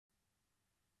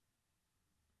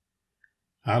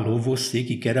Alô, você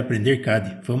que quer aprender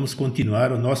CAD. Vamos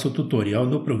continuar o nosso tutorial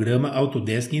no programa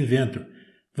Autodesk Inventor.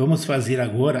 Vamos fazer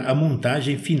agora a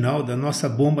montagem final da nossa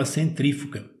bomba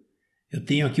centrífuga. Eu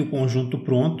tenho aqui o conjunto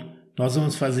pronto. Nós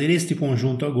vamos fazer este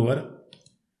conjunto agora.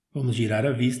 Vamos girar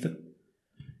a vista.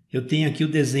 Eu tenho aqui o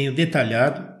desenho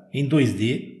detalhado em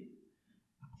 2D.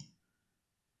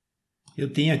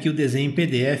 Eu tenho aqui o desenho em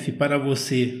PDF para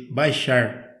você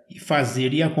baixar e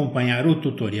fazer e acompanhar o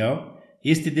tutorial.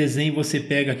 Este desenho você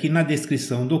pega aqui na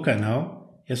descrição do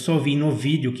canal. É só vir no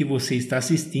vídeo que você está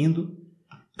assistindo,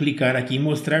 clicar aqui em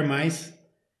mostrar mais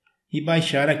e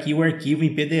baixar aqui o arquivo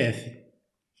em PDF.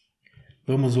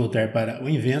 Vamos voltar para o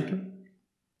Inventor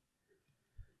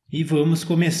e vamos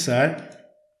começar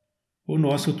o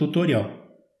nosso tutorial.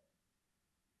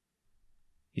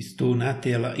 Estou na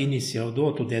tela inicial do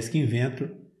Autodesk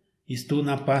Inventor. Estou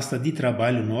na pasta de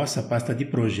trabalho nossa, pasta de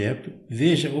projeto.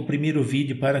 Veja o primeiro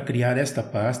vídeo para criar esta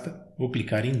pasta. Vou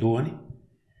clicar em Done.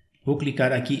 Vou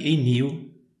clicar aqui em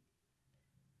New.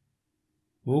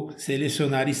 Vou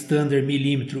selecionar Standard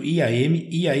Milímetro IAM.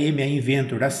 IAM é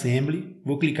Inventor Assembly.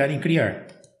 Vou clicar em Criar.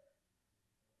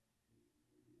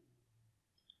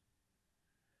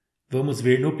 Vamos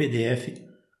ver no PDF.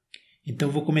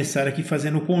 Então vou começar aqui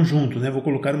fazendo o conjunto, né? Vou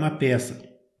colocar uma peça.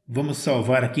 Vamos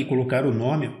salvar aqui, colocar o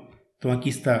nome. Então aqui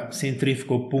está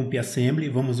Centrifugal Pump Assembly.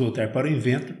 Vamos voltar para o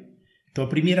Inventor. Então a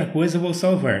primeira coisa eu vou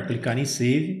salvar. Clicar em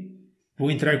Save. Vou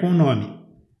entrar com o nome.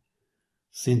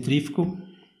 Centrifugal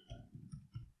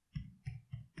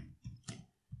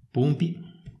Pump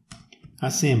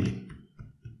Assembly.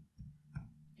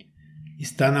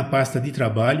 Está na pasta de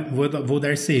trabalho. Vou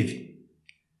dar Save.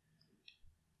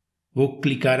 Vou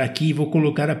clicar aqui e vou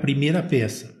colocar a primeira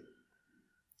peça.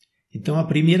 Então a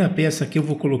primeira peça que eu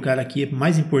vou colocar aqui,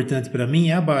 mais importante para mim,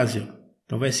 é a base.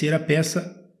 Então vai ser a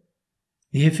peça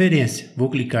de referência. Vou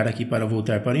clicar aqui para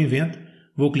voltar para o Inventor.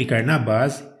 Vou clicar na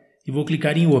base e vou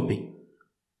clicar em Open.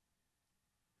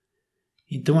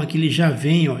 Então aqui ele já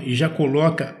vem e já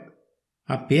coloca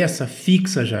a peça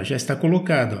fixa já está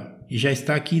colocada. E já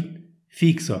está aqui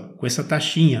fixa com essa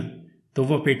taxinha. Então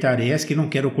vou apertar ESC, não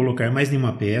quero colocar mais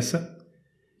nenhuma peça.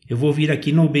 Eu vou vir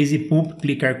aqui no Base Pump,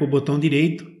 clicar com o botão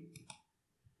direito.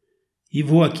 E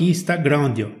vou aqui, está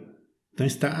Ground. Então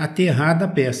está aterrada a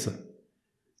peça.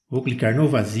 Vou clicar no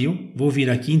vazio. Vou vir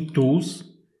aqui em Tools,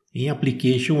 em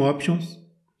Application Options.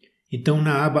 Então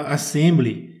na aba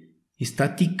Assembly está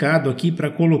ticado aqui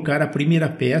para colocar a primeira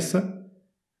peça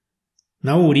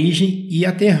na origem e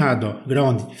aterrado,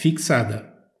 Ground,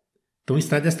 fixada. Então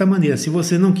está desta maneira. Se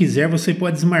você não quiser, você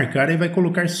pode desmarcar e vai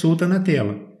colocar solta na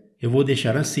tela. Eu vou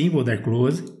deixar assim, vou dar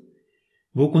Close.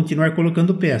 Vou continuar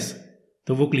colocando peça.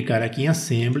 Então vou clicar aqui em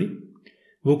Assembly.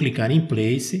 Vou clicar em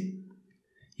Place.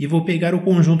 E vou pegar o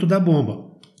conjunto da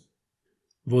bomba.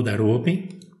 Vou dar Open.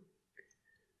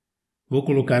 Vou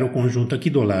colocar o conjunto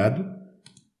aqui do lado.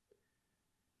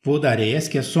 Vou dar ES,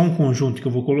 que é só um conjunto que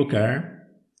eu vou colocar.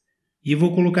 E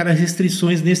vou colocar as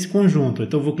restrições nesse conjunto.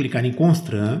 Então vou clicar em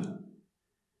Constraint.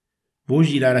 Vou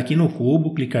girar aqui no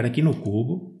cubo, clicar aqui no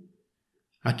cubo.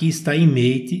 Aqui está em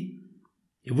Mate.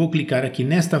 Eu vou clicar aqui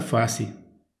nesta face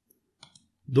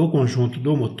do conjunto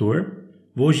do motor.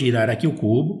 Vou girar aqui o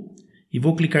cubo e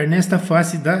vou clicar nesta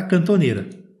face da cantoneira.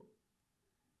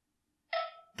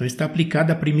 Então está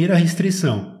aplicada a primeira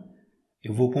restrição.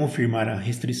 Eu vou confirmar a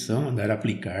restrição, dar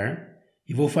aplicar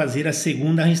e vou fazer a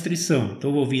segunda restrição.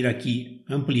 Então vou vir aqui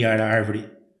ampliar a árvore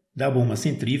da bomba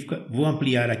centrífuga, vou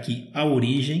ampliar aqui a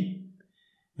origem.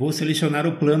 Vou selecionar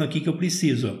o plano aqui que eu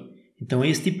preciso. Então,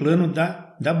 este plano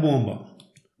da bomba.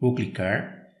 Vou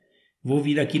clicar. Vou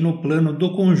vir aqui no plano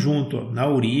do conjunto, na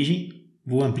origem.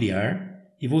 Vou ampliar.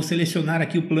 E vou selecionar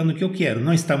aqui o plano que eu quero.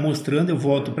 Não está mostrando, eu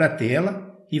volto para a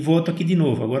tela e volto aqui de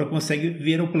novo. Agora consegue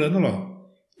ver o plano lá.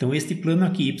 Então, este plano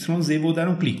aqui, YZ, vou dar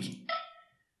um clique.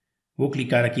 Vou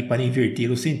clicar aqui para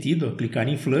inverter o sentido. Clicar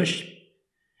em Flush.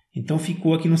 Então,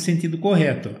 ficou aqui no sentido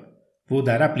correto. Vou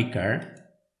dar aplicar.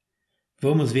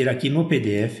 Vamos ver aqui no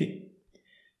PDF.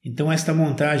 Então esta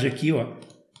montagem aqui,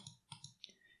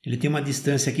 ele tem uma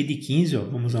distância aqui de 15,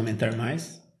 vamos aumentar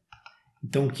mais.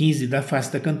 Então 15 da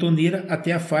face da cantoneira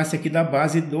até a face aqui da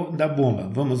base da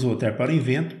bomba. Vamos voltar para o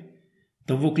Inventor.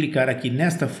 Então vou clicar aqui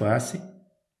nesta face.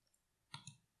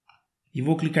 E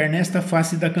vou clicar nesta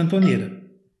face da cantoneira.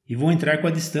 E vou entrar com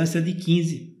a distância de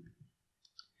 15.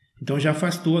 Então já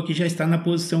afastou aqui, já está na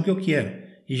posição que eu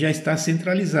quero. E já está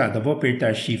centralizada. Vou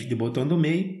apertar Shift de botão do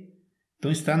meio.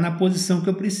 Então está na posição que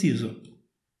eu preciso.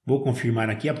 Vou confirmar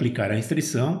aqui, aplicar a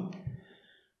restrição.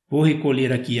 Vou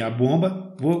recolher aqui a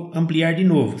bomba. Vou ampliar de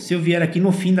novo. Se eu vier aqui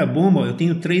no fim da bomba, eu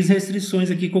tenho 3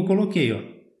 restrições aqui que eu coloquei.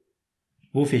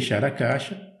 Vou fechar a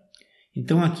caixa.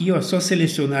 Então aqui, ó, só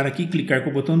selecionar aqui, clicar com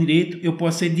o botão direito, eu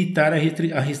posso editar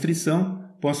a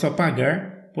restrição, posso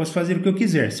apagar, posso fazer o que eu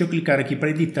quiser. Se eu clicar aqui para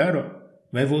editar, ó,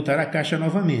 vai voltar a caixa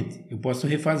novamente. Eu posso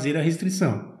refazer a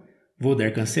restrição. Vou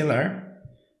dar cancelar,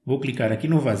 vou clicar aqui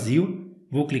no vazio,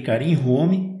 vou clicar em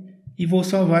Home e vou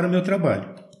salvar o meu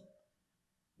trabalho.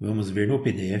 Vamos ver no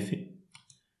PDF.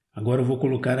 Agora eu vou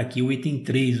colocar aqui o item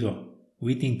 3, ó. O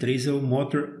item 3 é o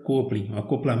Motor Coupling, o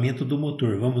acoplamento do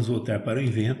motor. Vamos voltar para o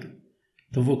Inventor.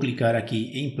 Então vou clicar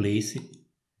aqui em Place.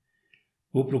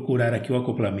 Vou procurar aqui o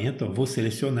acoplamento, ó. Vou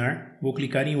selecionar, vou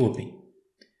clicar em Open.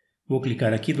 Vou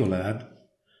clicar aqui do lado.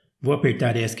 Vou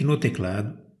apertar ESC no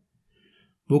teclado.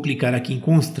 Vou clicar aqui em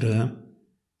Constraint.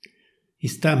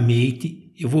 Está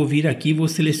Mate. Eu vou vir aqui e vou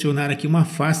selecionar aqui uma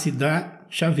face da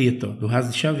chaveta, ó, do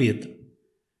raso de chaveta.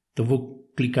 Então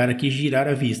vou clicar aqui e girar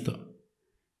a vista, ó.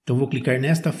 Então vou clicar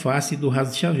nesta face do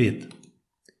raso de chaveta.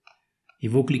 E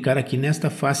vou clicar aqui nesta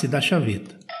face da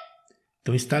chaveta.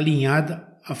 Então está alinhada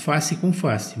a face com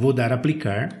face. Vou dar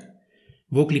aplicar.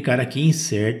 Vou clicar aqui em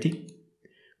Insert.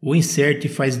 O Insert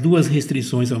faz duas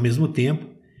restrições ao mesmo tempo.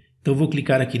 Então vou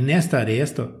clicar aqui nesta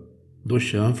aresta, ó, do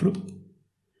chanfro.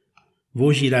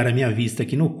 Vou girar a minha vista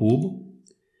aqui no cubo.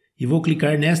 E vou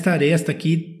clicar nesta aresta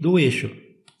aqui do eixo.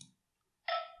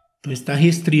 Então está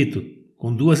restrito.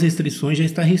 Com duas restrições já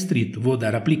está restrito. Vou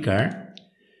dar aplicar.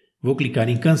 Vou clicar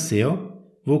em Cancel.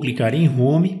 Vou clicar em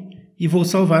Home e vou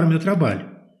salvar o meu trabalho.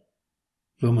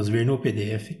 Vamos ver no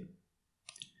PDF.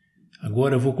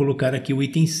 Agora eu vou colocar aqui o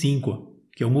item 5, ó,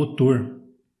 que é o motor.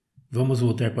 Vamos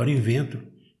voltar para o Inventor.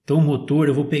 Então o motor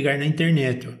eu vou pegar na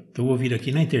internet, ó. Então eu vou vir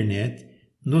aqui na internet,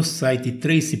 no site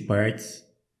Trace Parts.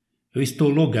 Eu estou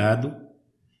logado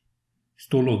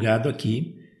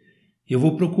aqui. Eu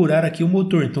vou procurar aqui o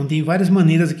motor. Então tem várias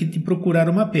maneiras aqui de procurar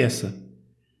uma peça.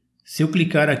 Se eu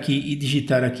clicar aqui e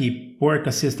digitar aqui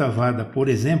porca sextavada, por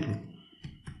exemplo,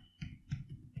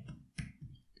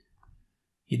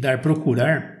 e dar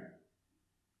procurar,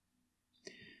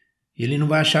 ele não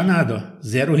vai achar nada, ó,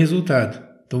 zero resultado.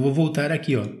 Então vou voltar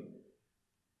aqui, ó.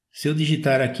 Se eu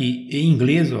digitar aqui em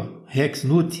inglês, ó,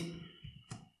 Hexnut,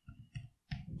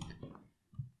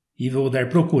 e vou dar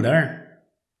procurar,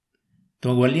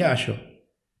 então agora ele acha, ó.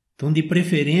 Então de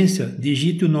preferência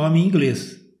digite o nome em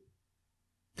inglês.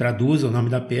 Traduza o nome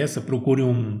da peça, procure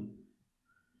um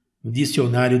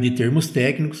dicionário de termos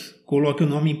técnicos, coloque o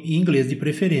nome em inglês de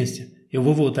preferência. Eu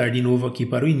vou voltar de novo aqui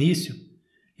para o início.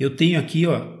 Eu tenho aqui,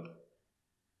 ó,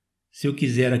 se eu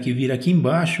quiser aqui vir aqui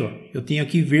embaixo, ó, eu tenho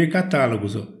aqui ver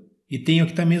catálogos, ó, e tenho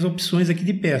aqui também as opções aqui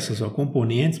de peças, ó,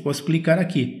 componentes, posso clicar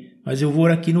aqui, mas eu vou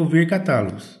aqui no ver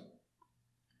catálogos.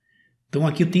 Então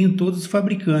aqui eu tenho todos os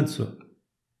fabricantes, ó,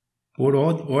 por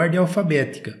ordem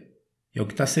alfabética. É o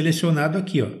que está selecionado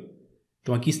aqui, ó.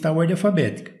 Então aqui está a ordem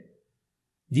alfabética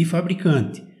de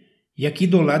fabricante. E aqui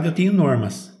do lado eu tenho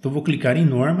normas. Então vou clicar em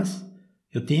normas.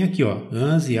 Eu tenho aqui, ó,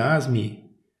 ANSI, ASME,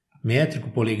 métrico,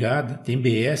 polegada, tem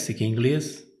BS, que é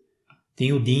inglês,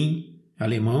 tem o DIN,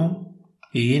 alemão,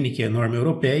 EN, que é norma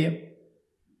europeia,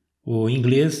 o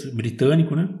inglês,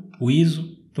 britânico, né? O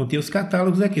ISO. Então tem os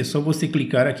catálogos aqui, é só você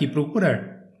clicar aqui e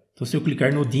procurar. Então se eu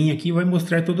clicar no DIN aqui, vai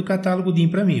mostrar todo o catálogo DIN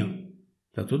para mim, ó.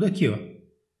 Tá tudo aqui, ó.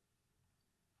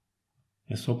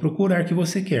 É só procurar o que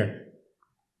você quer.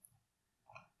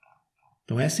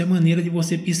 Então essa é a maneira de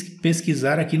você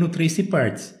pesquisar aqui no Trace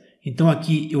Parts. Então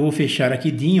aqui eu vou fechar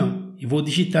aqui DIN, ó, e vou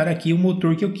digitar aqui o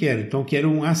motor que eu quero. Então eu quero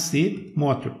um AC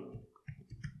Motor.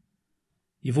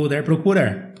 E vou dar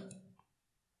procurar.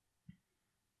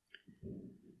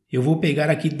 Eu vou pegar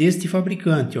aqui deste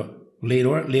fabricante, ó,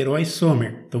 Leroy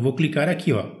Sommer. Então vou clicar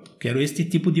aqui, ó. Quero este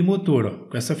tipo de motor, ó,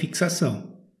 com essa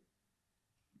fixação.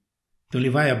 Então ele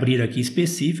vai abrir aqui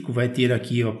específico, vai ter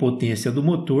aqui, ó, a potência do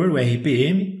motor, o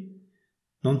RPM.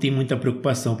 Não tem muita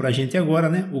preocupação para a gente agora,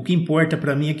 né? O que importa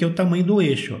para mim aqui é o tamanho do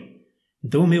eixo, ó.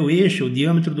 Então o meu eixo, o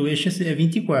diâmetro do eixo é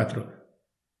 24, ó.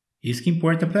 Isso que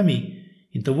importa para mim.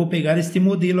 Então vou pegar este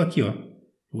modelo aqui, ó.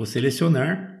 Vou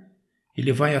selecionar.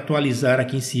 Ele vai atualizar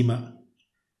aqui em cima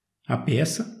a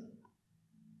peça.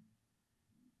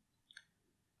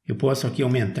 Eu posso aqui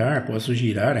aumentar, posso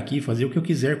girar aqui, fazer o que eu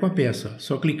quiser com a peça.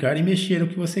 Só clicar e mexer o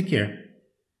que você quer.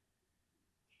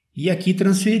 E aqui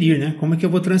transferir, né? Como é que eu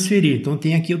vou transferir? Então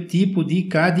tem aqui o tipo de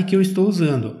CAD que eu estou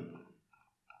usando.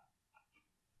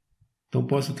 Então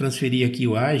posso transferir aqui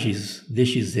o AGES,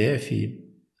 DXF,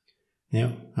 né?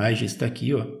 O AGES está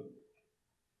aqui, ó.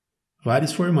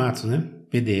 Vários formatos, né?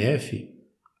 PDF,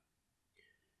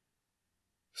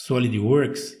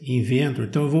 SolidWorks, Inventor.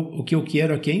 Então o que eu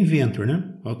quero aqui é Inventor,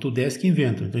 né? Autodesk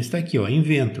Inventor. Então está aqui, ó,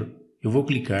 Inventor. Eu vou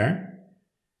clicar.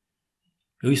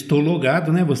 Eu estou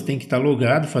logado, né? Você tem que estar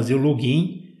logado, fazer o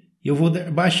login. Eu vou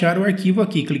baixar o arquivo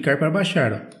aqui, clicar para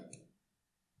baixar. Ó.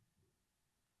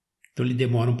 Então ele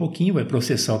demora um pouquinho, vai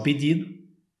processar o pedido.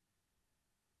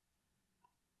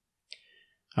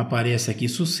 Aparece aqui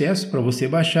sucesso para você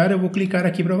baixar, eu vou clicar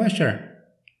aqui para baixar.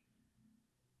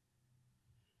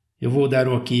 Eu vou dar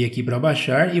o OK aqui para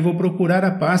baixar e vou procurar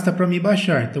a pasta para me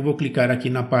baixar. Então vou clicar aqui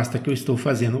na pasta que eu estou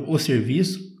fazendo o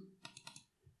serviço.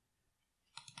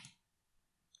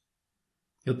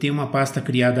 Eu tenho uma pasta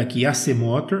criada aqui, AC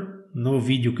Motor, no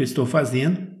vídeo que eu estou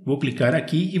fazendo. Vou clicar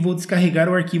aqui e vou descarregar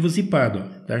o arquivo zipado,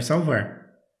 ó, dar salvar.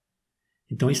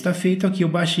 Então está feito aqui, eu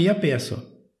baixei a peça.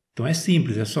 Ó. Então é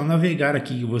simples, é só navegar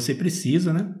aqui que você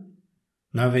precisa, né?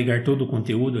 Navegar todo o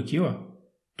conteúdo aqui, ó.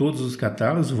 Todos os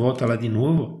catálogos, volta lá de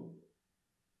novo. Ó.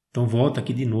 Então volta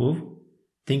aqui de novo.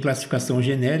 Tem classificação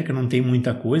genérica, não tem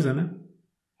muita coisa, né?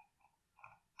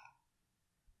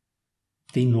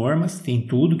 Tem normas, tem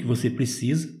tudo que você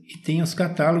precisa e tem os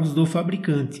catálogos do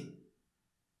fabricante.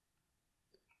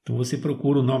 Então você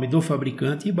procura o nome do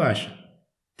fabricante e baixa.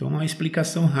 Então uma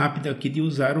explicação rápida aqui de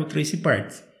usar o Trace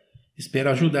Parts. Espero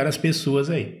ajudar as pessoas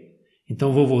aí.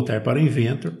 Então vou voltar para o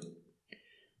Inventor.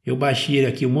 Eu baixei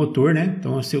aqui o motor, né?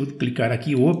 Então se eu clicar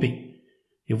aqui Open,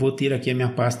 eu vou ter aqui a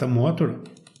minha pasta Motor.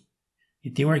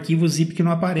 E tem um arquivo zip que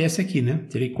não aparece aqui, né?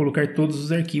 Terei que colocar todos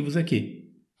os arquivos aqui.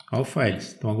 All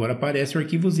Files. Então agora aparece o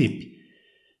arquivo zip.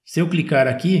 Se eu clicar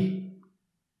aqui,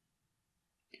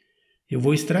 eu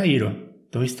vou extrair, ó.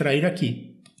 Então extrair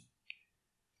aqui.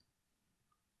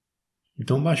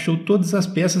 Então baixou todas as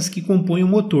peças que compõem o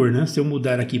motor, né? Se eu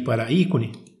mudar aqui para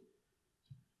ícone,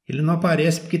 ele não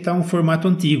aparece porque está um formato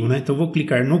antigo, né? Então eu vou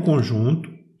clicar no conjunto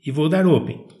e vou dar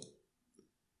Open.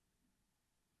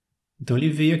 Então ele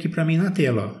veio aqui para mim na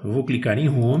tela, ó. Eu vou clicar em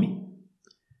Home.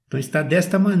 Então está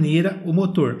desta maneira o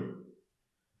motor.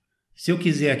 Se eu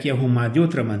quiser aqui arrumar de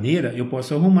outra maneira, eu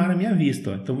posso arrumar a minha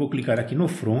vista. Ó. Então vou clicar aqui no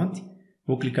Front,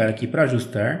 vou clicar aqui para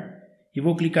ajustar e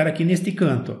vou clicar aqui neste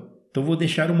canto. Ó. Então vou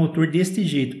deixar o motor deste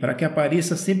jeito, para que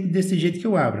apareça sempre desse jeito que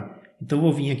eu abro. Então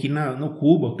vou vir aqui no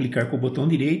cubo, ó, clicar com o botão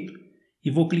direito e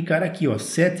vou clicar aqui, ó,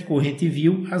 Set Corrente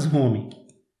View as Home.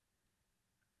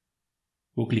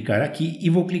 Vou clicar aqui e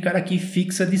vou clicar aqui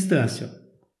Fixa Distância. Ó.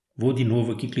 Vou de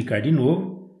novo aqui, clicar de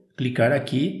novo. Clicar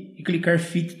aqui e clicar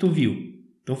Fit to View.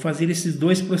 Então fazer esses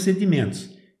dois procedimentos.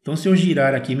 Então se eu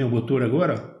girar aqui meu motor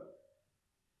agora, ó,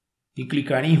 e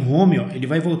clicar em Home, ó, ele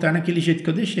vai voltar naquele jeito que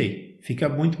eu deixei. Fica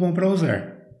muito bom para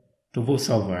usar. Então vou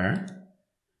salvar.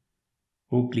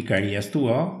 Vou clicar em Yes to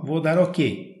All. Vou dar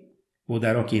OK. Vou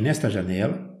dar OK nesta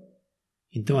janela.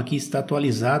 Então aqui está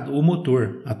atualizado o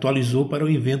motor. Atualizou para o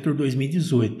Inventor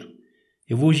 2018.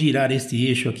 Eu vou girar este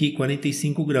eixo aqui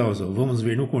 45 graus. Ó. Vamos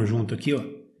ver no conjunto aqui, ó.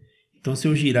 Então, se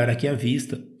eu girar aqui a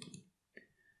vista,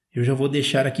 eu já vou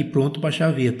deixar aqui pronto para a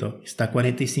chaveta. Ó. Está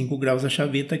 45 graus a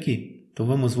chaveta aqui. Então,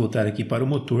 vamos voltar aqui para o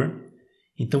motor.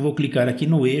 Então, vou clicar aqui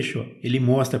no eixo. Ó. Ele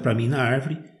mostra para mim na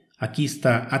árvore. Aqui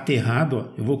está aterrado.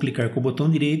 Ó. Eu vou clicar com o botão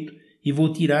direito e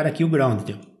vou tirar aqui o ground.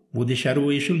 Ó. Vou deixar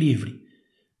o eixo livre.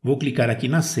 Vou clicar aqui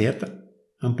na seta,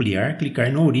 ampliar,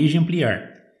 clicar no origem,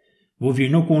 ampliar. Vou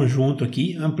vir no conjunto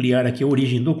aqui, ampliar aqui a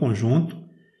origem do conjunto.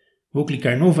 Vou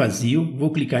clicar no vazio,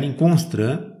 vou clicar em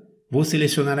Constraint, vou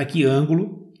selecionar aqui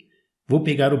ângulo, vou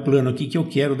pegar o plano aqui que eu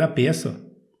quero da peça.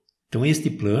 Então este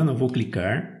plano, vou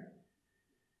clicar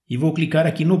e vou clicar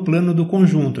aqui no plano do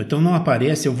conjunto. Então não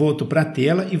aparece, eu volto para a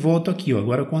tela e volto aqui. Ó.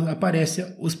 Agora quando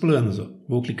aparece os planos, ó.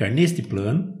 Vou clicar neste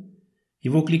plano e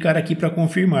vou clicar aqui para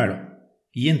confirmar. Ó.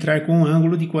 E entrar com um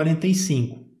ângulo de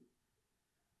 45.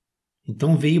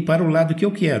 Então veio para o lado que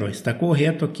eu quero. Ó. Está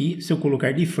correto aqui, se eu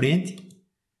colocar de frente,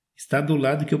 está do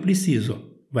lado que eu preciso.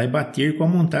 Ó. Vai bater com a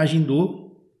montagem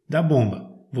da bomba.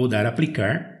 Vou dar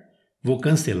aplicar, vou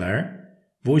cancelar,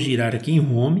 vou girar aqui em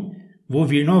Home, vou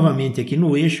vir novamente aqui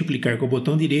no eixo, clicar com o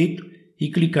botão direito e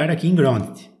clicar aqui em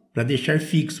Grounded, para deixar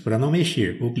fixo, para não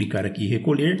mexer. Vou clicar aqui em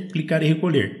recolher, clicar em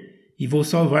recolher e vou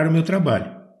salvar o meu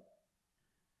trabalho.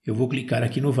 Eu vou clicar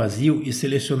aqui no vazio e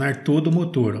selecionar todo o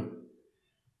motor. Ó.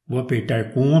 Vou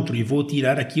apertar Ctrl e vou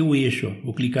tirar aqui o eixo. Ó.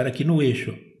 Vou clicar aqui no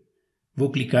eixo.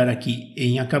 Vou clicar aqui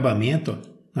em acabamento,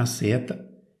 ó, na seta.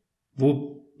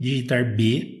 Vou digitar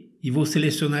B e vou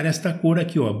selecionar esta cor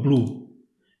aqui, ó, Blue.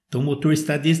 Então o motor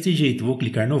está deste jeito. Vou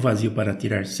clicar no vazio para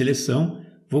tirar seleção.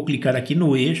 Vou clicar aqui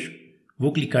no eixo.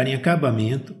 Vou clicar em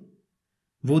acabamento.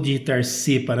 Vou digitar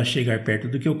C para chegar perto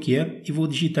do que eu quero. E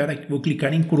vou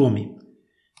clicar em Chrome.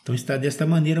 Então está desta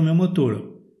maneira o meu motor.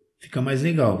 Ó. Fica mais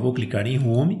legal. Vou clicar em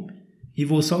Home e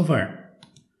vou salvar.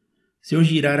 Se eu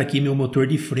girar aqui meu motor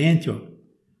de frente, ó,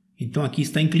 então aqui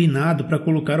está inclinado para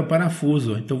colocar o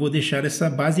parafuso. Ó. Então vou deixar essa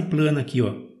base plana aqui.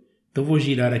 Ó. Então vou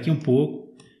girar aqui um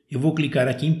pouco. Eu vou clicar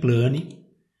aqui em Plane.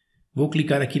 Vou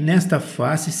clicar aqui nesta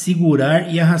face,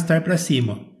 segurar e arrastar para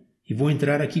cima. Ó. E vou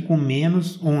entrar aqui com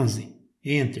menos 11.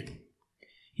 Enter.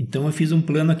 Então eu fiz um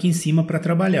plano aqui em cima para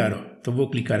trabalhar. Ó. Então vou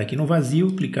clicar aqui no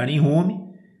vazio, clicar em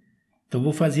Home. Então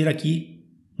vou fazer aqui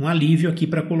um alívio aqui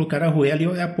para colocar a arruela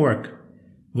e a porca.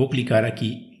 Vou clicar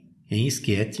aqui em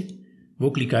Sketch.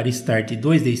 Vou clicar em Start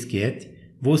 2D Sketch.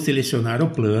 Vou selecionar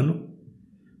o plano.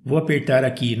 Vou apertar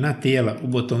aqui na tela o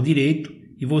botão direito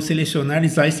e vou selecionar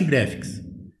Slice Graphics.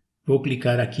 Vou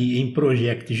clicar aqui em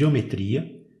Project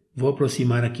Geometria. Vou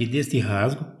aproximar aqui deste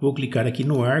rasgo. Vou clicar aqui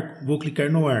no arco. Vou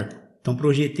clicar no arco. Então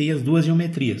projetei as duas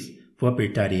geometrias. Vou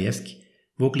apertar ESC.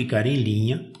 Vou clicar em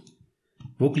linha.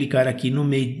 Vou clicar aqui no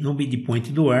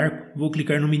midpoint do arco. Vou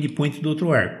clicar no midpoint do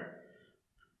outro arco.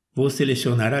 Vou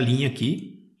selecionar a linha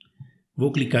aqui.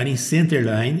 Vou clicar em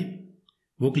Centerline.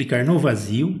 Vou clicar no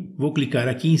vazio. Vou clicar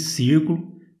aqui em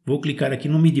círculo. Vou clicar aqui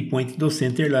no midpoint do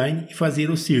Centerline e fazer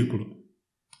o círculo.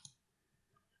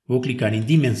 Vou clicar em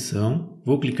dimensão.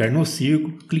 Vou clicar no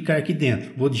círculo. Clicar aqui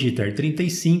dentro. Vou digitar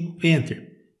 35. Enter.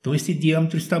 Então esse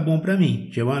diâmetro está bom para mim.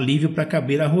 Já é um alívio para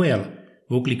caber a arruela.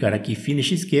 Vou clicar aqui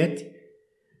Finish Sketch.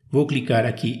 Vou clicar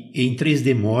aqui em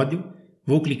 3D Model.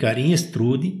 Vou clicar em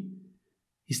Extrude.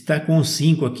 Está com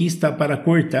 5 aqui, está para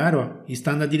cortar, ó,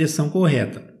 está na direção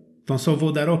correta. Então só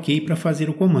vou dar OK para fazer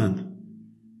o comando.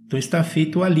 Então está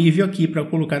feito o alívio aqui para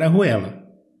colocar a arruela.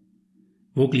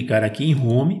 Vou clicar aqui em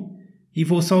Home e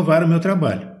vou salvar o meu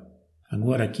trabalho.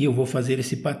 Agora aqui eu vou fazer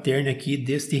esse pattern aqui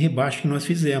deste rebaixo que nós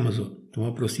fizemos. Ó. Então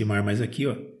vou aproximar mais aqui.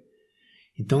 Ó.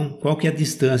 Então qual que é a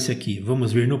distância aqui?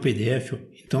 Vamos ver no PDF. Ó.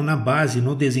 Então na base,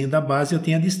 no desenho da base eu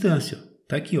tenho a distância.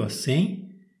 Está aqui, ó, 100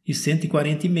 e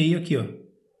 140,5 aqui. Ó.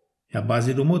 É a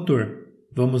base do motor.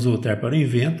 Vamos voltar para o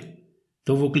Inventor.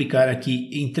 Então vou clicar aqui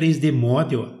em 3D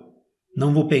Model. Ó.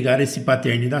 Não vou pegar esse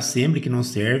pattern da Assembly que não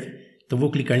serve. Então vou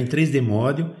clicar em 3D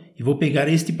Model e vou pegar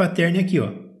este pattern aqui.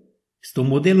 Ó. Estou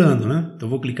modelando, né? Então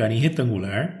vou clicar em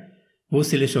retangular. Vou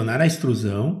selecionar a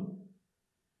extrusão.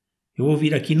 Eu vou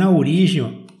vir aqui na origem.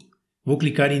 Ó. Vou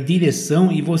clicar em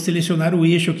direção e vou selecionar o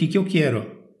eixo aqui que eu quero. Ó.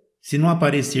 Se não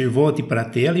aparecer, volte para a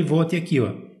tela e volte aqui.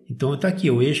 Ó. Então está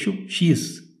aqui o eixo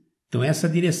X. Então essa é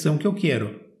a direção que eu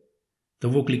quero.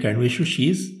 Então vou clicar no eixo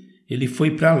X. Ele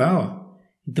foi para lá. Ó.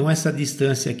 Então essa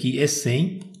distância aqui é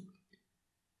 100.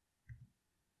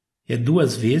 É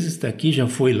 2 vezes. Está aqui, já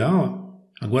foi lá. Ó.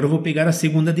 Agora eu vou pegar a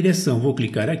segunda direção. Vou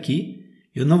clicar aqui.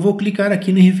 Eu não vou clicar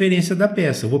aqui na referência da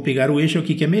peça. Eu vou pegar o eixo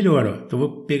aqui que é melhor. Ó. Então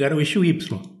vou pegar o eixo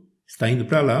Y. Está indo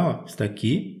para lá. Ó. Está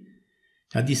aqui.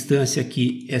 A distância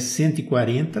aqui é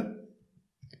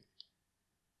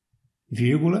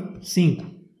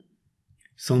 140,5.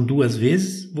 São 2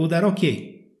 vezes. Vou dar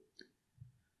OK.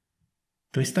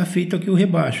 Então está feito aqui o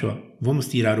rebaixo. Ó. Vamos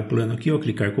tirar o plano aqui. Ó.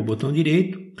 Clicar com o botão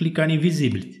direito. Clicar em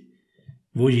Visibility.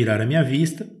 Vou girar a minha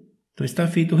vista. Então está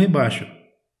feito o rebaixo.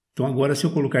 Então agora se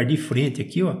eu colocar de frente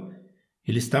aqui, ó,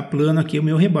 ele está plano aqui o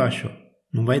meu rebaixo. Ó.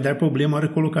 Não vai dar problema na hora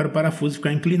de colocar o parafuso e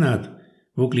ficar inclinado.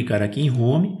 Vou clicar aqui em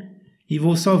Home e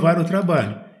vou salvar o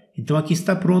trabalho. Então aqui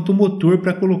está pronto o motor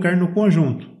para colocar no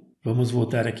conjunto. Vamos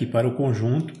voltar aqui para o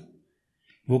conjunto.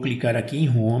 Vou clicar aqui em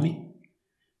Home.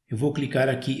 Eu vou clicar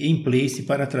aqui em Place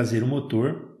para trazer o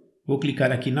motor. Vou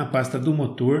clicar aqui na pasta do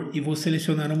motor e vou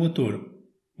selecionar o motor.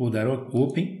 Vou dar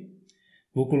Open.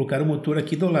 Vou colocar o motor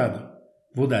aqui do lado.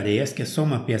 Vou dar ESC, que é só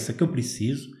uma peça que eu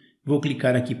preciso. Vou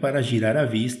clicar aqui para girar a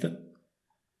vista.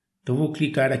 Então vou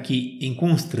clicar aqui em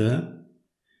Constraint.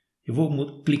 Eu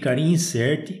vou clicar em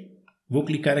Insert. Vou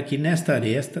clicar aqui nesta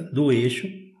aresta do eixo.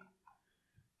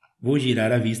 Vou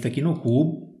girar a vista aqui no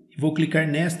cubo. E vou clicar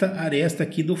nesta aresta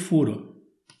aqui do furo.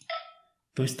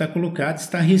 Então está colocado,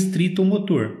 está restrito o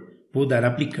motor. Vou dar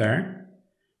Aplicar.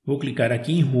 Vou clicar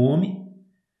aqui em Home.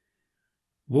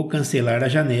 Vou cancelar a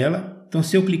janela. Então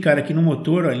se eu clicar aqui no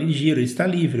motor, ó, ele gira, ele está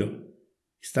livre. Ó.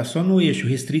 Está só no eixo,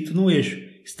 restrito no eixo.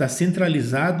 Está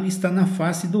centralizado e está na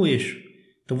face do eixo.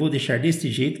 Então vou deixar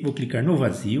desse jeito, vou clicar no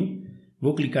vazio.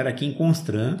 Vou clicar aqui em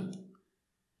Constraint.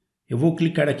 Eu vou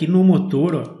clicar aqui no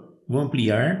motor, ó, vou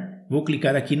ampliar. Vou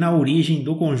clicar aqui na origem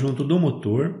do conjunto do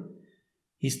motor.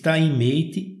 Está em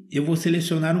Mate. Eu vou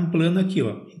selecionar um plano aqui.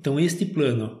 Ó. Então este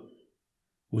plano, ó,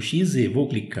 o XZ, vou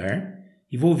clicar.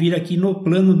 E vou vir aqui no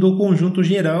plano do conjunto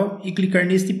geral e clicar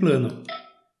neste plano.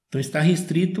 Então está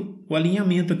restrito o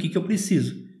alinhamento aqui que eu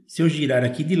preciso. Se eu girar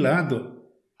aqui de lado,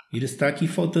 ele está aqui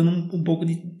faltando um pouco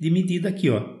de medida aqui.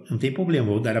 Ó. Não tem problema,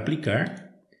 vou dar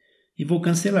Aplicar e vou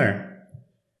cancelar.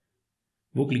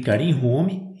 Vou clicar em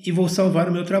Home e vou salvar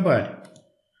o meu trabalho.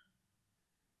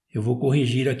 Eu vou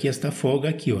corrigir aqui esta folga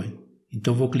aqui. Ó.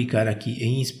 Então vou clicar aqui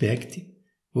em Inspect,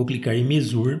 vou clicar em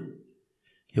Measure.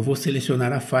 Eu vou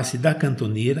selecionar a face da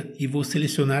cantoneira e vou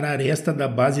selecionar a aresta da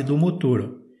base do motor.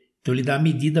 Ó. Então ele dá a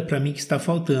medida para mim que está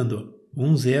faltando. Ó.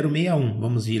 1061.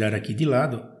 Vamos virar aqui de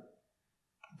lado. Ó.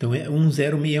 Então é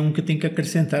 1061 que eu tenho que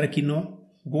acrescentar aqui no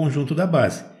conjunto da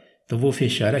base. Então vou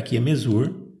fechar aqui a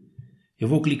mesura. Eu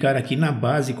vou clicar aqui na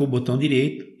base com o botão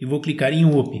direito e vou clicar em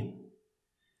Open.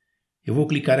 Eu vou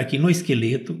clicar aqui no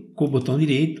esqueleto com o botão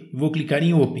direito e vou clicar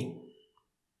em Open.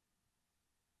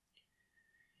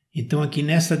 Então aqui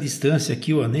nessa distância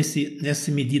aqui, ó,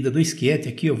 nessa medida do esquete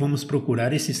aqui, ó, vamos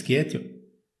procurar esse esquete. Ó.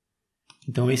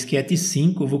 Então é esquete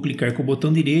 5, eu vou clicar com o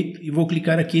botão direito e vou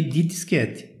clicar aqui Edit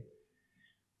Esquete.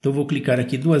 Então eu vou clicar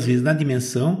aqui 2 vezes na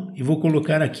dimensão e vou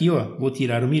colocar aqui, ó, vou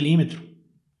tirar o milímetro.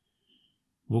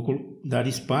 Vou dar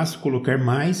espaço, colocar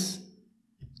mais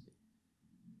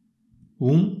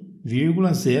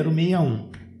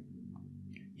 1,061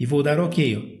 e vou dar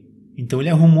OK. Ó. Então ele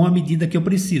arrumou a medida que eu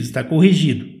preciso, está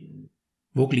corrigido.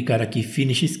 Vou clicar aqui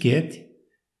Finish Sketch,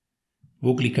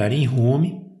 vou clicar em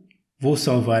Home, vou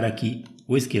salvar aqui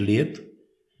o esqueleto,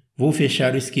 vou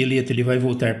fechar o esqueleto, ele vai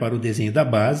voltar para o desenho da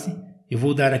base, eu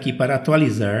vou dar aqui para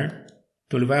atualizar,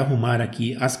 então ele vai arrumar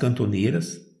aqui as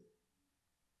cantoneiras.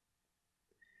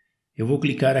 Eu vou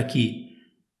clicar aqui,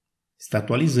 está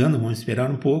atualizando, vamos esperar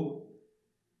um pouco.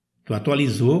 Então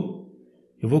atualizou,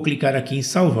 eu vou clicar aqui em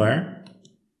salvar,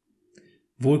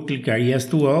 vou clicar em Yes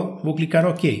to All, vou clicar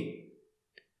OK.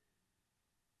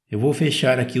 Eu vou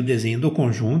fechar aqui o desenho do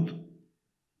conjunto,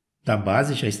 da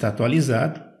base já está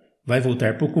atualizado, vai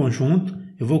voltar para o conjunto,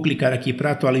 eu vou clicar aqui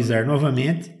para atualizar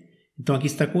novamente, então aqui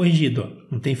está corrigido, ó.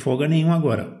 Não tem folga nenhuma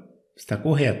agora, está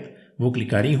correto. Vou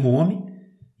clicar em Home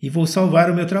e vou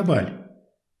salvar o meu trabalho.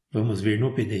 Vamos ver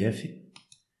no PDF.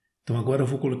 Então agora eu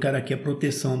vou colocar aqui a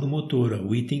proteção do motor, ó,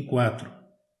 o item 4,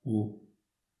 o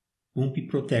Pump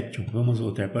Protection. Vamos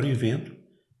voltar para o Inventor,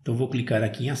 então vou clicar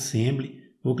aqui em Assembly,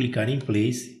 vou clicar em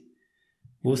Place,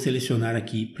 vou selecionar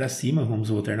aqui para cima, vamos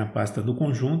voltar na pasta do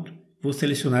conjunto, vou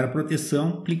selecionar a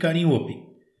proteção, clicar em Open.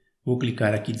 Vou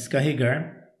clicar aqui em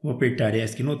Descarregar, vou apertar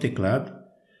ESC no teclado,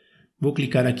 vou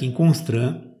clicar aqui em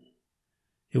Constraint,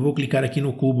 eu vou clicar aqui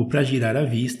no cubo para girar a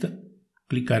vista,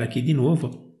 clicar aqui de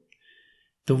novo.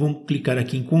 Então vamos clicar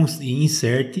aqui em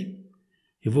Insert,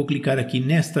 eu vou clicar aqui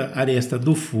nesta aresta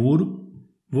do furo,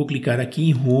 vou clicar aqui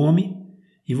em Home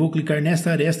e vou clicar nesta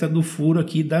aresta do furo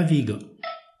aqui da viga.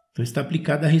 Então está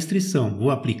aplicada a restrição.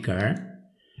 Vou aplicar.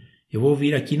 Eu vou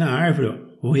vir aqui na árvore, ó,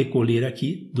 vou recolher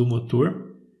aqui do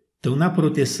motor. Então na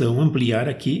proteção ampliar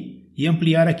aqui e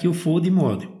ampliar aqui o Fold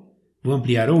Model. Vou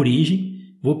ampliar a origem.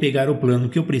 Vou pegar o plano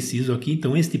que eu preciso aqui.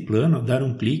 Então este plano, ó, dar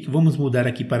um clique. Vamos mudar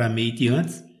aqui para Mate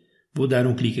antes. Vou dar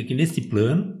um clique aqui neste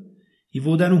plano. E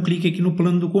vou dar um clique aqui no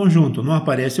plano do conjunto. Não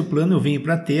aparece o plano, eu venho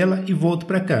para a tela e volto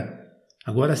para cá.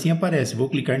 Agora sim aparece. Vou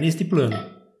clicar neste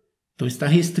plano. Então está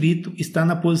restrito, está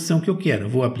na posição que eu quero.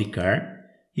 Vou aplicar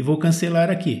e vou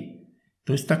cancelar aqui.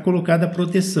 Então está colocada a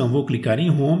proteção. Vou clicar em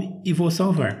Home e vou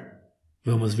salvar.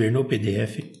 Vamos ver no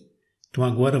PDF. Então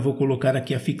agora vou colocar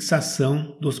aqui a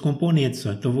fixação dos componentes.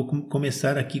 Ó. Então vou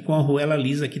começar aqui com a arruela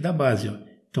lisa aqui da base. Ó.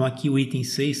 Então aqui o item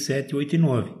 6, 7, 8 e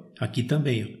 9. Aqui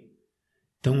também. Ó.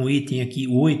 Então o item aqui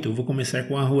 8 eu vou começar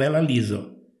com a arruela lisa.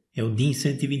 Ó. É o DIN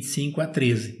 125 a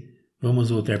 13. Vamos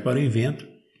voltar para o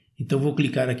Inventor. Então vou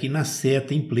clicar aqui na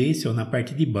seta em Place, ó, na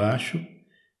parte de baixo,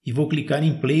 e vou clicar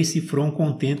em Place from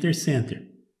Container Center.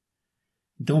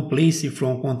 Então o Place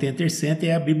from Container Center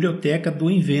é a biblioteca do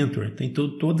Inventor. Tem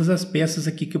todas as peças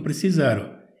aqui que eu precisar.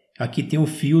 Ó. Aqui tem o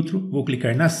filtro, vou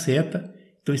clicar na seta,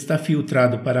 então está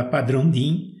filtrado para padrão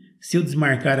DIN. Se eu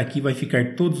desmarcar aqui vai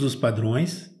ficar todos os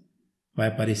padrões, vai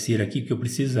aparecer aqui o que eu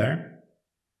precisar.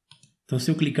 Então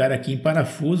se eu clicar aqui em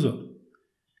parafuso, ó,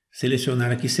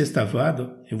 selecionar aqui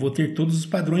sextavado, eu vou ter todos os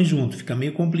padrões juntos. Fica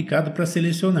meio complicado para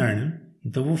selecionar, né?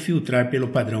 Então vou filtrar pelo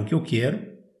padrão que eu quero,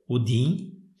 o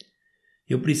DIN.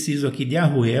 Eu preciso aqui de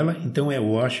arruela, então é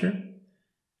washer.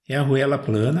 É arruela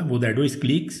plana, vou dar 2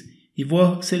 cliques e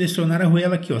vou selecionar a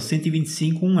arruela aqui, ó,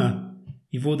 125 1A.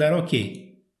 E vou dar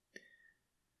OK.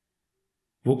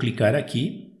 Vou clicar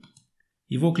aqui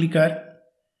e vou clicar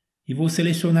e vou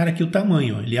selecionar aqui o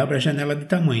tamanho, ó. Ele abre a janela de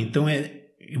tamanho. Então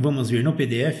vamos ver no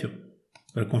PDF, ó,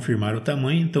 para confirmar o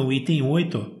tamanho. Então o item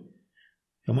 8, ó,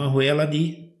 é uma arruela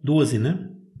de 12, né?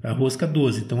 A rosca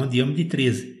 12, então o diâmetro de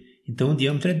 13. Então o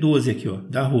diâmetro é 12 aqui, ó,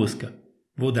 da rosca.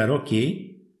 Vou dar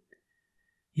OK.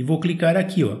 E vou clicar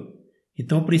aqui, ó.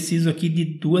 Então eu preciso aqui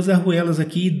de 2 arruelas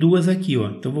aqui e 2 aqui,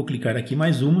 ó. Então vou clicar aqui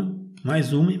mais uma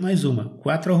e mais uma.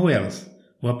 4 arruelas.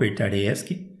 Vou apertar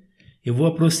ESC. Eu vou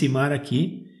aproximar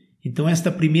aqui. Então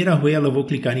esta primeira arruela eu vou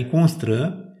clicar em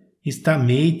Constraint. Está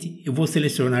Mate. Eu vou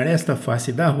selecionar esta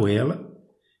face da arruela.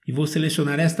 e vou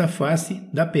selecionar esta face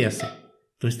da peça.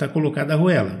 Então está colocada a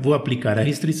arruela. Vou aplicar a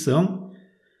restrição,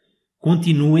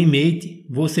 continuo em Mate,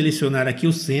 vou selecionar aqui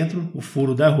o centro, o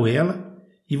furo da arruela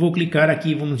e vou clicar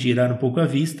aqui, vamos girar um pouco a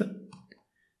vista.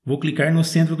 Vou clicar no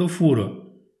centro do furo.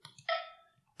 Ó.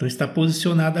 Então está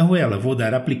posicionada a arruela. Vou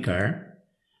dar aplicar.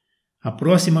 A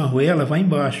próxima arruela vai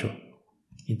embaixo. Ó.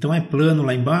 Então é plano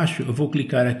lá embaixo. Eu vou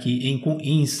clicar aqui em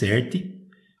Insert.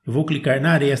 Eu vou clicar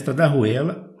na aresta da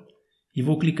arruela e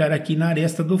vou clicar aqui na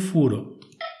aresta do furo. Ó.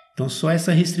 Então só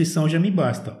essa restrição já me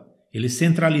basta. Ó. Ele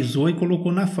centralizou e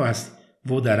colocou na face.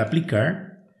 Vou dar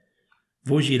aplicar.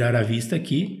 Vou girar a vista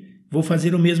aqui. Vou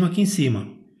fazer o mesmo aqui em cima.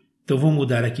 Então vou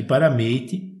mudar aqui para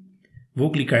Mate. Vou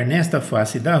clicar nesta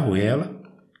face da arruela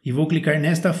e vou clicar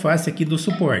nesta face aqui do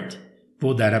suporte.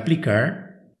 Vou dar aplicar.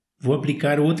 Vou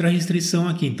aplicar outra restrição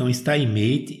aqui. Então está em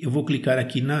Mate. Eu vou clicar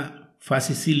aqui na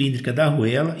face cilíndrica da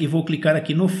arruela e vou clicar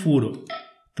aqui no furo.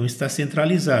 Então está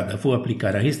centralizada. Vou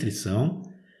aplicar a restrição.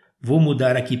 Vou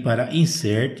mudar aqui para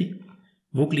Insert.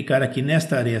 Vou clicar aqui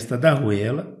nesta aresta da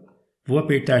arruela. Vou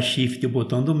apertar Shift e o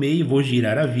botão do meio. Vou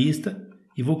girar a vista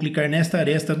e vou clicar nesta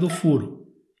aresta do furo.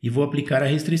 E vou aplicar a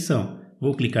restrição.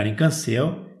 Vou clicar em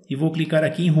Cancel e vou clicar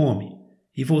aqui em Home.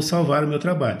 E vou salvar o meu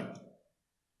trabalho.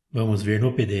 Vamos ver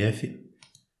no PDF.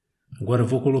 Agora eu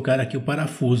vou colocar aqui o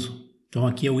parafuso. Então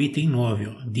aqui é o item 9,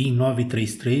 ó, DIN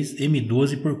 933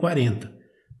 M12 por 40.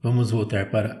 Vamos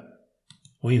voltar para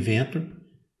o Inventor.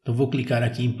 Então vou clicar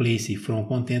aqui em Place from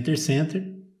Content Center.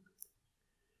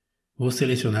 Vou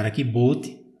selecionar aqui Bolt.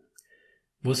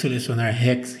 Vou selecionar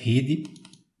Hex Read.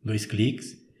 2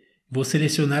 cliques. Vou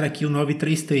selecionar aqui o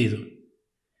 933. Ó.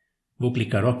 Vou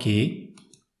clicar OK.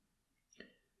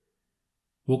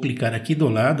 Vou clicar aqui do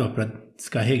lado para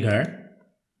descarregar.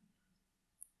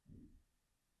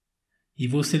 E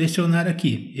vou selecionar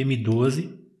aqui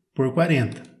M12 por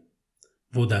 40.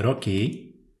 Vou dar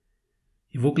OK.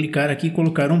 E vou clicar aqui e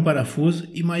colocar um parafuso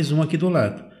e mais um aqui do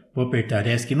lado. Vou apertar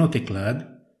ESC no teclado.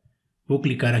 Vou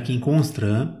clicar aqui em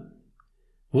Constraint.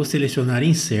 Vou selecionar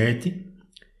Insert.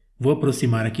 Vou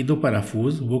aproximar aqui do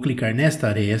parafuso. Vou clicar nesta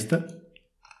aresta.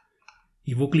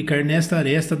 E vou clicar nesta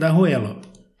aresta da arruela.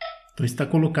 Então está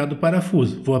colocado o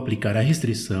parafuso. Vou aplicar a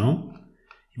restrição.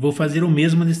 E vou fazer o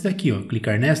mesmo nesse daqui. Ó.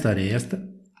 Clicar nesta aresta.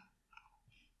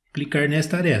 Clicar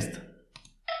nesta aresta.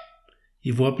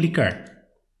 E vou aplicar.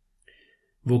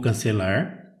 Vou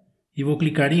cancelar. E vou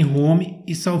clicar em Home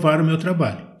e salvar o meu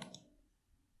trabalho.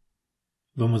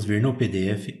 Vamos ver no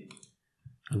PDF.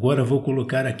 Agora vou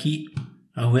colocar aqui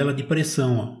a arruela de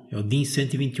pressão. Ó. É o DIN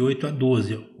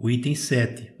 128A12. Ó. O item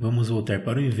 7. Vamos voltar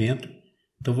para o Inventor.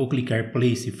 Então vou clicar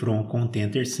Place from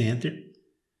Content Center.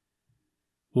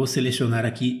 Vou selecionar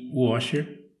aqui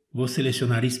Washer. Vou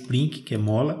selecionar Spring, que é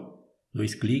mola.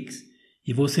 2 cliques.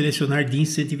 E vou selecionar DIN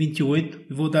 128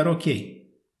 e vou dar OK.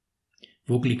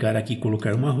 Vou clicar aqui e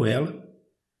colocar uma arruela.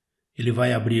 Ele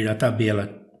vai abrir a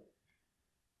tabela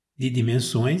de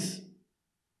dimensões.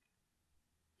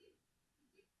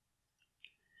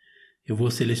 Eu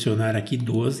vou selecionar aqui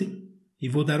 12 e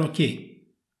vou dar OK.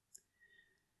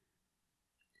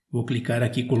 Vou clicar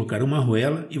aqui e colocar uma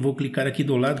arruela e vou clicar aqui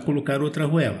do lado e colocar outra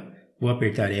arruela. Vou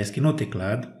apertar ESC no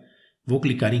teclado. Vou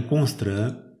clicar em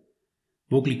Constraint.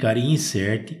 Vou clicar em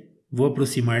Insert. Vou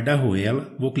aproximar da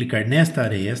arruela. Vou clicar nesta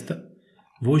aresta.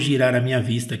 Vou girar a minha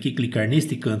vista aqui, clicar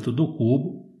neste canto do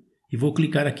cubo. E vou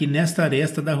clicar aqui nesta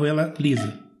aresta da arruela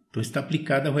lisa. Então está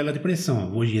aplicada a arruela de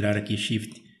pressão. Vou girar aqui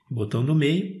Shift, botão do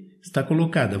meio. Está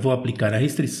colocada. Vou aplicar a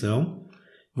restrição.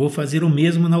 Vou fazer o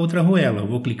mesmo na outra arruela.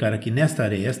 Vou clicar aqui nesta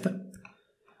aresta.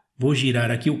 Vou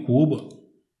girar aqui o cubo.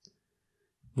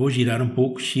 Vou girar um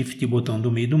pouco, Shift e botão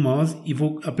do meio do mouse. E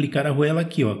vou aplicar a arruela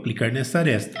aqui, ó, clicar nesta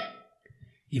aresta.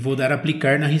 E vou dar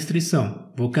aplicar na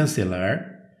restrição. Vou cancelar.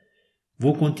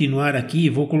 Vou continuar aqui e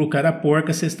vou colocar a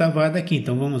porca sextavada aqui.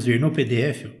 Então vamos ver no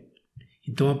PDF. Ó.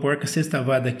 Então a porca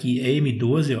sextavada aqui é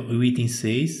M12, ó, o item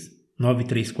 6,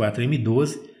 934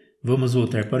 M12. Vamos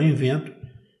voltar para o Inventor.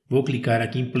 Vou clicar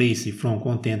aqui em Place from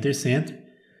Content Center.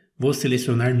 Vou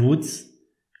selecionar Nudes,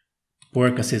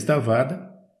 porca sextavada.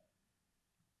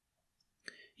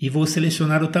 E vou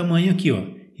selecionar o tamanho aqui, ó.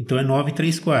 Então é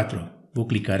 934. Ó. Vou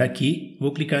clicar aqui,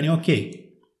 vou clicar em OK.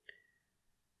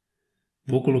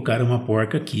 Vou colocar uma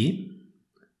porca aqui.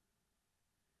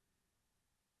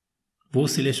 Vou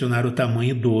selecionar o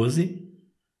tamanho 12,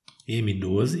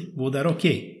 M12. Vou dar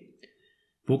OK.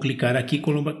 Vou clicar aqui e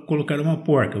colocar uma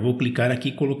porca. Vou clicar aqui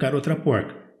e colocar outra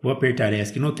porca. Vou apertar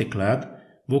ESC no teclado.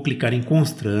 Vou clicar em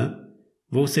Constraint.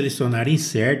 Vou selecionar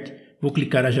Insert. Vou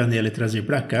clicar a janela e trazer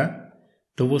para cá.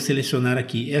 Então vou selecionar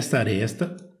aqui esta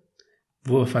aresta.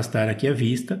 Vou afastar aqui a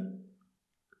vista.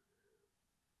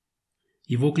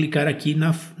 e vou clicar aqui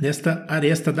nesta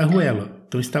aresta da arruela.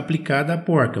 Então está aplicada a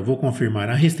porca. Vou confirmar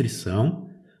a restrição.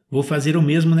 Vou fazer o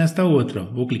mesmo nesta outra.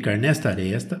 Vou clicar nesta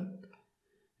aresta.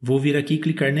 Vou vir aqui e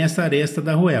clicar nessa aresta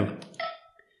da arruela.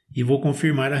 E vou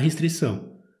confirmar a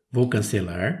restrição. Vou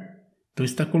cancelar. Então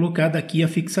está colocada aqui a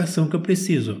fixação que eu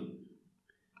preciso.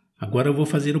 Agora eu vou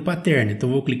fazer o pattern. Então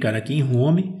vou clicar aqui em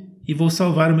Home e vou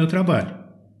salvar o meu trabalho.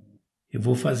 Eu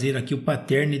vou fazer aqui o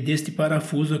pattern deste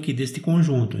parafuso aqui, deste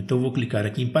conjunto. Então vou clicar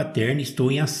aqui em pattern,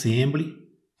 estou em assembly.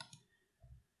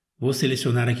 Vou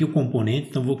selecionar aqui o componente,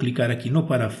 então vou clicar aqui no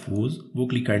parafuso, vou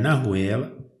clicar na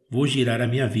arruela, vou girar a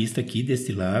minha vista aqui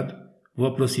deste lado, vou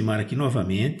aproximar aqui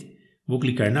novamente, vou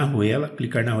clicar na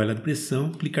arruela de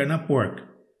pressão, clicar na porca.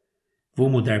 Vou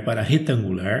mudar para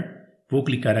retangular, vou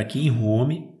clicar aqui em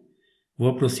Home, vou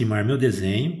aproximar meu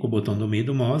desenho com o botão do meio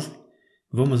do mouse.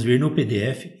 Vamos ver no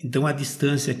PDF, então a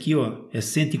distância aqui ó, é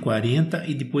 140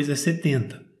 e depois é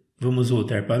 70. Vamos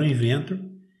voltar para o Inventor.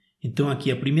 Então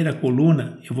aqui a primeira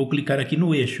coluna, eu vou clicar aqui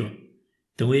no eixo. Ó.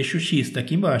 Então o eixo X está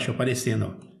aqui embaixo aparecendo.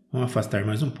 Ó. Vamos afastar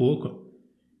mais um pouco. Ó.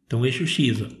 Então o eixo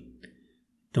X. Ó.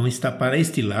 Então está para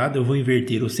este lado, eu vou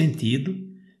inverter o sentido.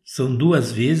 São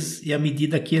 2 vezes e a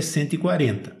medida aqui é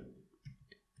 140.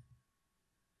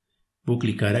 Vou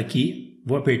clicar aqui,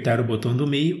 vou apertar o botão do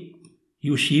meio. E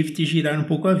o Shift e girar um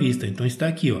pouco a vista. Então está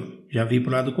aqui, ó, já veio para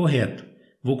o lado correto.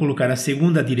 Vou colocar a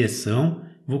segunda direção,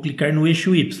 vou clicar no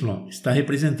eixo Y, está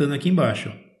representando aqui embaixo.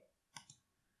 Ó.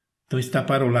 Então está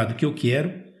para o lado que eu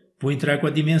quero, vou entrar com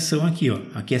a dimensão aqui, ó,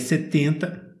 aqui é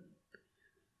 70.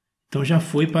 Então já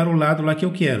foi para o lado lá que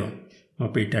eu quero. Ó. Vou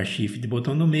apertar Shift e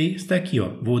botão no meio, está aqui, ó.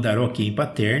 Vou dar OK em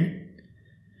pattern.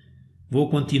 Vou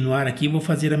continuar aqui, vou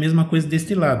fazer a mesma coisa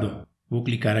deste lado. Ó. Vou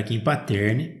clicar aqui em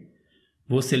pattern.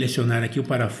 Vou selecionar aqui o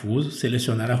parafuso,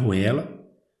 selecionar a arruela,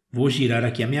 vou girar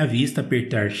aqui a minha vista,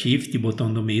 apertar Shift e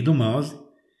botão do meio do mouse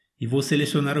e vou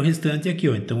selecionar o restante aqui,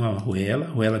 ó. Então a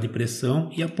arruela de pressão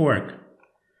e a porca.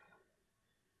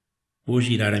 Vou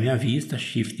girar a minha vista,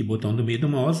 Shift e botão do meio do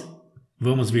mouse,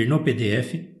 vamos ver no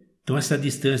PDF, então essa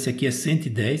distância aqui é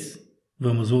 110,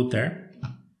 vamos voltar.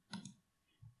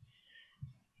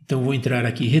 Então vou entrar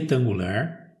aqui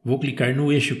retangular, vou clicar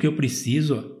no eixo que eu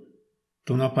preciso, ó.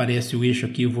 Então não aparece o eixo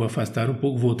aqui, eu vou afastar um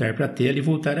pouco, voltar para a tela e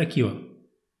voltar aqui, ó.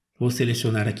 Vou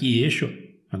selecionar aqui eixo,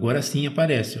 agora sim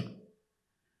aparece, ó.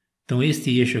 Então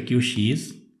este eixo aqui, o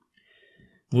X,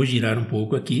 vou girar um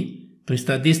pouco aqui. Então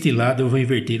está deste lado, eu vou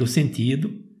inverter o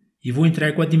sentido e vou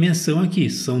entrar com a dimensão aqui,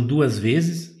 são 2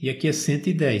 vezes e aqui é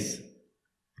 110.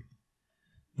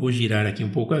 Vou girar aqui um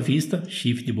pouco a vista,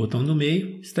 Shift e botão no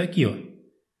meio, está aqui, ó.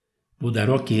 Vou dar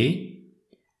OK.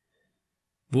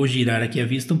 Vou girar aqui a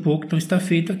vista um pouco, então está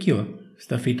feito aqui, ó.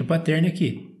 Está feito o pattern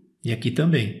aqui. E aqui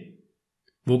também.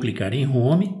 Vou clicar em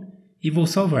Home e vou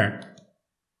salvar.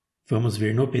 Vamos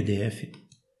ver no PDF.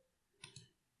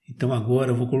 Então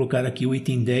agora eu vou colocar aqui o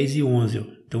item 10 e 11. Ó.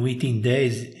 Então o item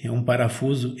 10 é um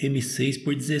parafuso M6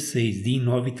 por 16, DIN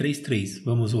 933.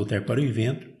 Vamos voltar para o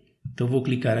Inventor. Então vou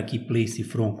clicar aqui Place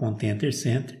from Consider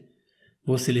Center.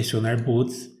 Vou selecionar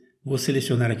Bolts. Vou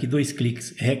selecionar aqui 2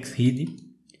 cliques Hex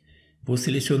Hide. Vou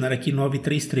selecionar aqui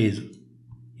 933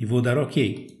 e vou dar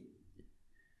OK.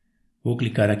 Vou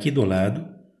clicar aqui do lado.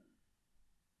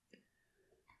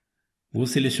 Vou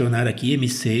selecionar aqui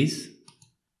M6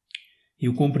 e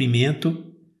o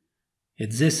comprimento é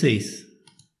 16.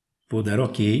 Vou dar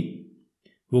OK.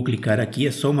 Vou clicar aqui,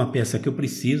 é só uma peça que eu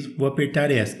preciso. Vou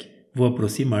apertar ESC. Vou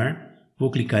aproximar.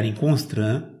 Vou clicar em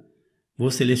Constraint.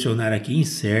 Vou selecionar aqui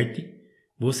Insert.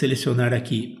 Vou selecionar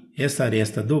aqui essa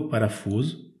aresta do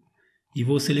parafuso. E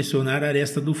vou selecionar a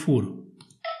aresta do furo.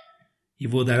 E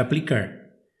vou dar aplicar.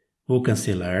 Vou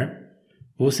cancelar.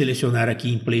 Vou selecionar aqui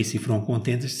em Place from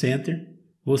Content Center.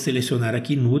 Vou selecionar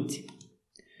aqui Nut.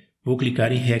 Vou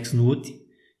clicar em Hex Nut.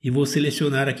 E vou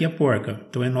selecionar aqui a porca.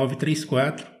 Então é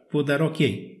 934. Vou dar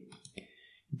OK.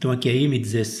 Então aqui é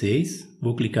M16.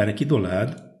 Vou clicar aqui do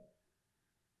lado.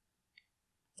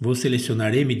 Vou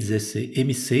selecionar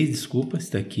M6, desculpa,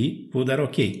 está aqui. Vou dar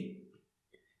OK.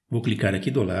 Vou clicar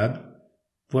aqui do lado.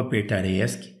 Vou apertar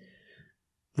ESC,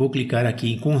 vou clicar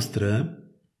aqui em Constraint,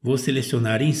 vou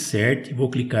selecionar Insert, vou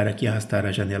clicar aqui e arrastar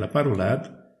a janela para o lado,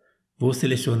 vou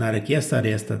selecionar aqui essa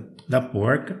aresta da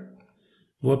porca,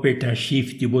 vou apertar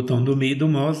Shift e o botão do meio do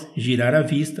mouse, girar a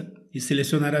vista e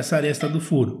selecionar essa aresta do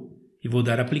furo e vou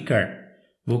dar aplicar.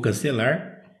 Vou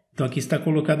cancelar, então aqui está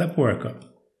colocada a porca.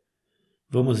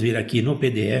 Vamos ver aqui no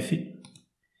PDF.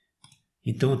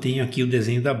 Então eu tenho aqui o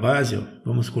desenho da base, ó.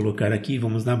 Vamos colocar aqui,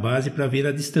 vamos na base para ver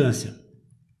a distância.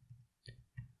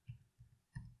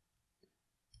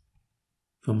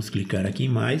 Vamos clicar aqui em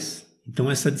mais.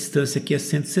 Então essa distância aqui é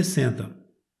 160.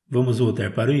 Vamos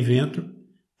voltar para o Inventor.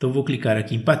 Então vou clicar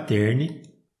aqui em Pattern,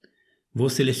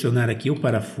 vou selecionar aqui o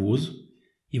parafuso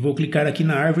e vou clicar aqui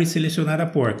na árvore e selecionar a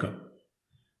porca.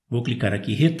 Vou clicar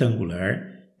aqui retangular,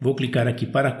 vou clicar aqui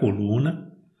para a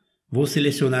coluna, vou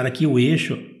selecionar aqui o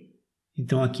eixo,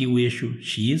 então aqui o eixo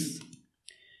X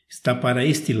está para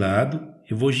este lado,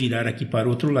 eu vou girar aqui para o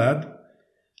outro lado,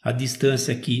 a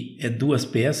distância aqui é 2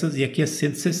 peças e aqui é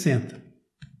 160.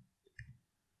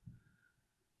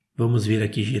 Vamos ver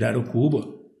aqui girar o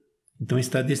cubo, então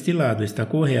está deste lado, está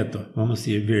correto. Vamos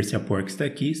ver se a porca está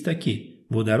aqui.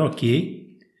 Vou dar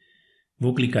OK,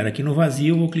 vou clicar aqui no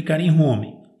vazio, vou clicar em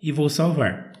Home e vou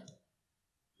salvar.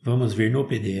 Vamos ver no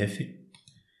PDF.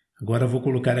 Agora vou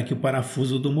colocar aqui o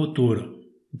parafuso do motor.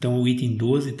 Então o item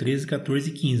 12, 13, 14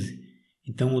 e 15.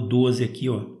 Então o 12 aqui,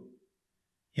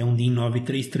 é um DIN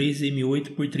 933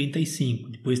 M8 por 35.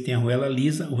 Depois tem a arruela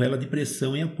lisa, a arruela de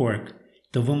pressão e a porca.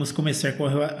 Então vamos começar com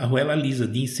a arruela lisa,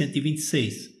 DIN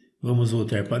 126. Vamos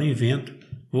voltar para o Inventor.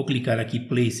 Vou clicar aqui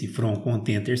Place from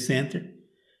Content Center.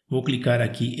 Vou clicar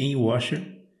aqui em Washer.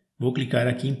 Vou clicar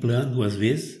aqui em Plan 2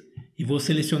 vezes. E vou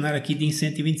selecionar aqui DIN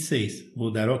 126.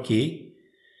 Vou dar OK.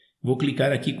 Vou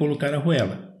clicar aqui e colocar a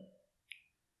arruela.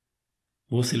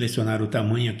 Vou selecionar o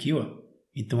tamanho aqui,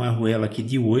 Então a arruela aqui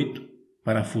de 8,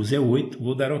 parafuso é 8,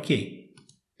 vou dar OK.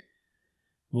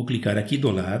 Vou clicar aqui do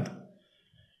lado.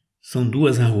 São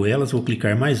 2 arruelas, vou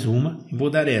clicar mais uma e vou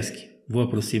dar ESC. Vou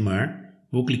aproximar,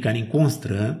 vou clicar em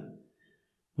Constraint,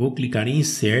 vou clicar em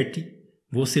Insert,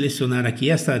 vou selecionar aqui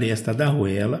essa aresta da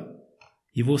arruela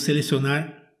e vou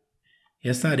selecionar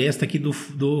essa aresta aqui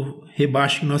do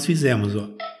rebaixo que nós fizemos,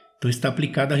 Então está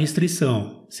aplicada a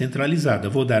restrição, centralizada.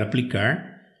 Vou dar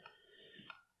Aplicar.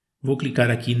 Vou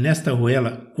clicar aqui nesta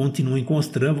arruela, continuo em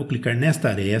Constraint, vou clicar nesta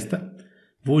aresta,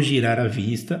 vou girar a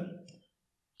vista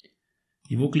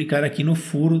e vou clicar aqui no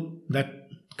furo da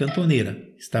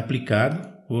cantoneira. Está aplicado,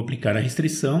 vou aplicar a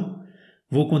restrição,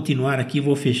 vou continuar aqui,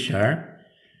 vou fechar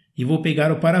e vou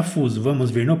pegar o parafuso. Vamos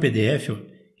ver no PDF,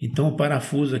 Então o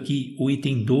parafuso aqui, o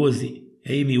item 12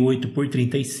 é M8 por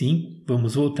 35,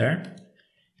 vamos voltar.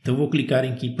 Então vou clicar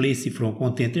aqui em Place from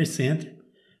Content Center,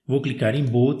 vou clicar em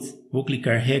Bolts, vou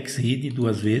clicar Hex Read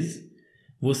 2 vezes,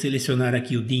 vou selecionar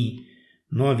aqui o DIN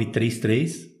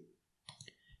 933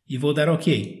 e vou dar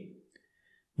OK.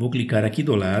 Vou clicar aqui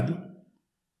do lado,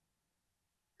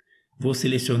 vou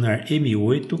selecionar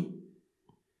M8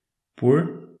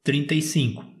 por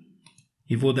 35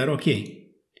 e vou dar OK.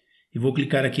 E vou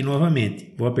clicar aqui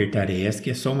novamente, vou apertar ESC,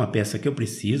 é só uma peça que eu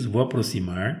preciso, vou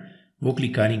aproximar, vou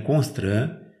clicar em Constraint,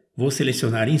 vou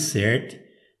selecionar Insert,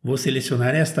 vou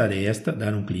selecionar esta aresta,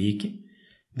 dar um clique,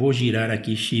 vou girar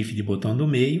aqui Shift de botão do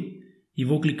meio e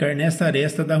vou clicar nesta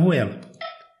aresta da arruela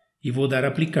e vou dar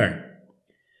Aplicar.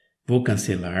 Vou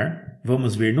cancelar,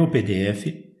 vamos ver no PDF,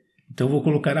 então vou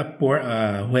colocar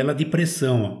a arruela de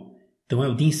pressão, Então é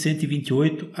o DIN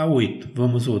 128 a 8,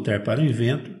 vamos voltar para o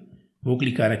Inventor, vou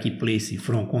clicar aqui Place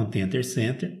from Content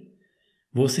Center,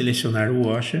 vou selecionar o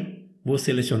Washer, vou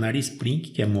selecionar Spring,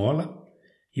 que é mola,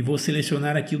 e vou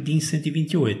selecionar aqui o DIN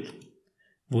 128.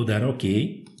 Vou dar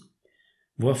OK.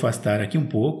 Vou afastar aqui um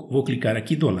pouco, vou clicar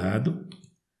aqui do lado.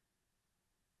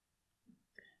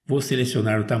 Vou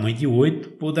selecionar o tamanho de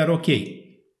 8, vou dar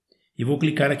OK. E vou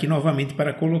clicar aqui novamente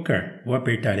para colocar. Vou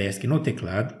apertar ESC no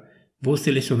teclado, vou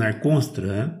selecionar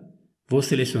Constraint, vou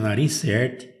selecionar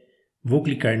Insert, vou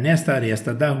clicar nesta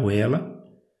aresta da arruela,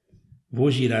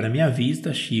 vou girar a minha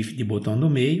vista, Shift de botão do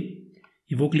meio,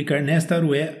 e vou clicar nesta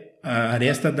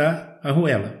aresta da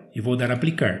arruela, e vou dar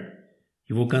Aplicar.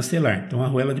 E vou cancelar. Então a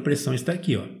arruela de pressão está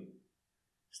aqui,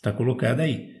 está colocada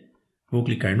aí. Vou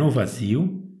clicar no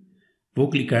vazio, vou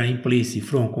clicar em Place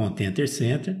from Content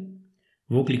Center,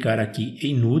 vou clicar aqui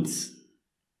em Nudes,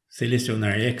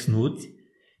 selecionar X-Nude,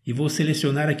 e vou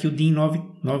selecionar aqui o DIN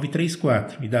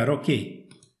 934 e dar OK.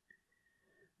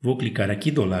 Vou clicar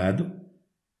aqui do lado,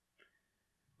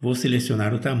 vou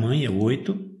selecionar o tamanho, é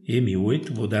 8,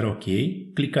 M8, vou dar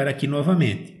OK, clicar aqui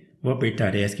novamente, vou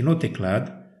apertar ESC no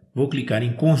teclado, vou clicar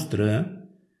em Constraint,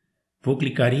 vou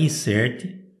clicar em Insert,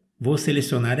 vou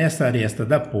selecionar essa aresta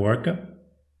da porca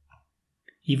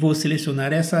e vou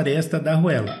selecionar essa aresta da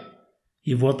arruela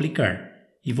e vou aplicar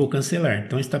e vou cancelar.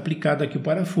 Então está aplicado aqui o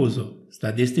parafuso, está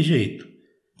deste jeito.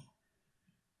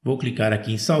 Vou clicar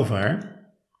aqui em salvar.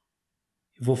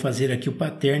 Vou fazer aqui o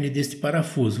pattern deste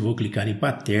parafuso. Vou clicar em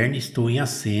pattern, estou em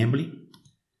assembly.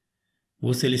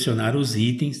 Vou selecionar os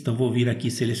itens, então vou vir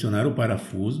aqui selecionar o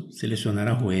parafuso, selecionar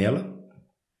a arruela.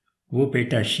 Vou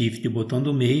apertar Shift e o botão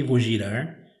do meio, vou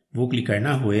girar. Vou clicar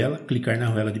na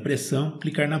arruela de pressão,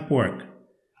 clicar na porca.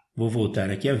 Vou voltar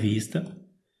aqui à vista.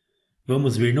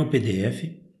 Vamos ver no PDF.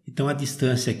 Então a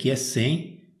distância aqui é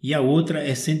 100 e a outra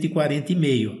é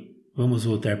 140,5. Vamos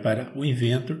voltar para o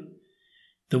Inventor.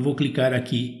 Então vou clicar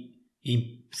aqui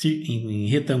em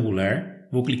retangular,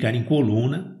 vou clicar em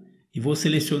coluna e vou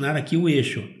selecionar aqui o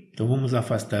eixo. Então vamos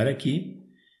afastar aqui.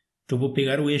 Então vou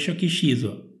pegar o eixo aqui X,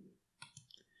 ó.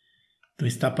 Então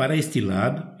está para este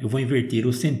lado, eu vou inverter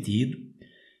o sentido.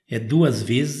 É 2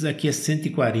 vezes, aqui é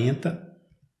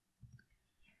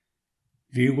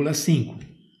 140,5.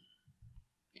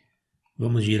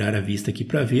 Vamos girar a vista aqui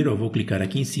para ver, ó. Vou clicar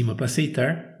aqui em cima para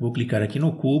aceitar, vou clicar aqui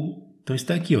no cubo. Então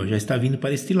está aqui, ó, já está vindo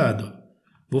para este lado, ó.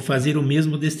 Vou fazer o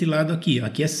mesmo deste lado aqui,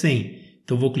 aqui é 100.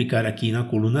 Então vou clicar aqui na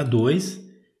coluna 2,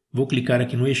 vou clicar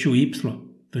aqui no eixo Y.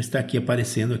 Então está aqui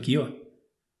aparecendo aqui, ó.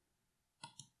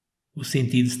 O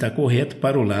sentido está correto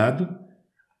para o lado.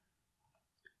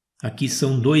 Aqui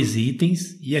são 2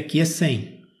 itens e aqui é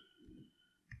 100.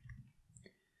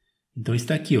 Então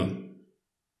está aqui, ó.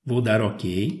 Vou dar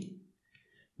OK.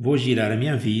 Vou girar a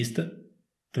minha vista.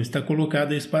 Então está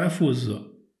colocado os parafusos,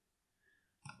 ó.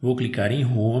 Vou clicar em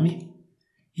Home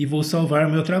e vou salvar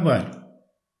o meu trabalho.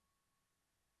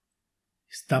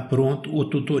 Está pronto o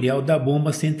tutorial da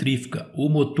bomba centrífuga. O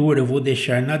motor eu vou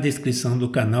deixar na descrição do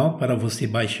canal para você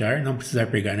baixar, não precisar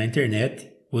pegar na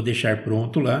internet. Vou deixar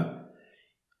pronto lá.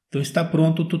 Então está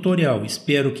pronto o tutorial.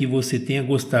 Espero que você tenha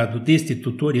gostado deste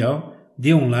tutorial.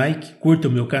 Dê um like, curta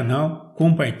o meu canal,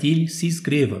 compartilhe, se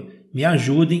inscreva. Me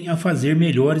ajudem a fazer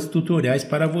melhores tutoriais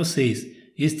para vocês.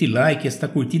 Este like, esta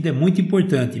curtida é muito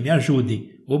importante. Me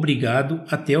ajudem. Obrigado,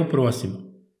 até o próximo.